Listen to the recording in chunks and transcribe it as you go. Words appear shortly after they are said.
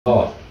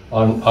Oh,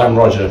 I'm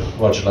Roger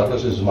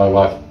Douglas. This is my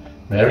wife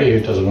Mary, who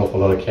does an awful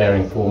lot of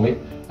caring for me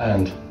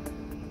and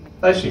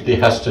basically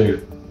has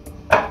to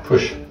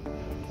push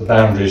the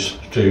boundaries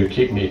to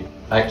keep me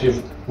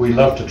active. We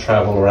love to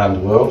travel around the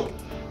world,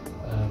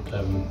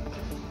 and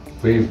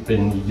we've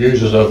been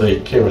users of the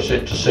Kera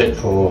sit2sit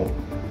for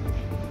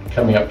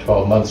coming up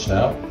 12 months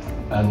now,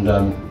 and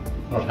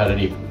not had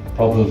any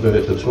problems with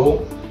it at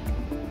all.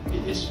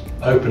 It's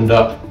opened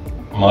up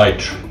my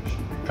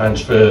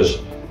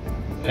transfers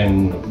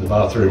in the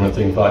bathroom and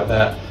things like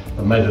that,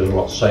 and made it a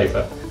lot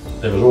safer.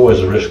 There was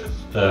always a risk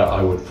that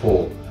I would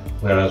fall,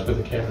 whereas with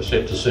the Kera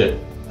sit2sit,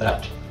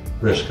 that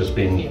risk has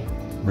been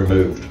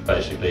removed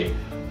basically,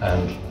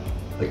 and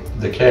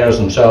the carers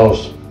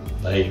themselves,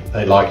 they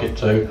like it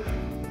too.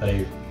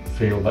 They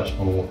feel much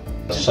more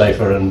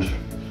safer and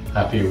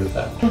happy with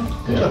that.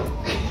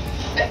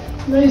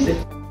 Yeah.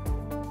 Amazing.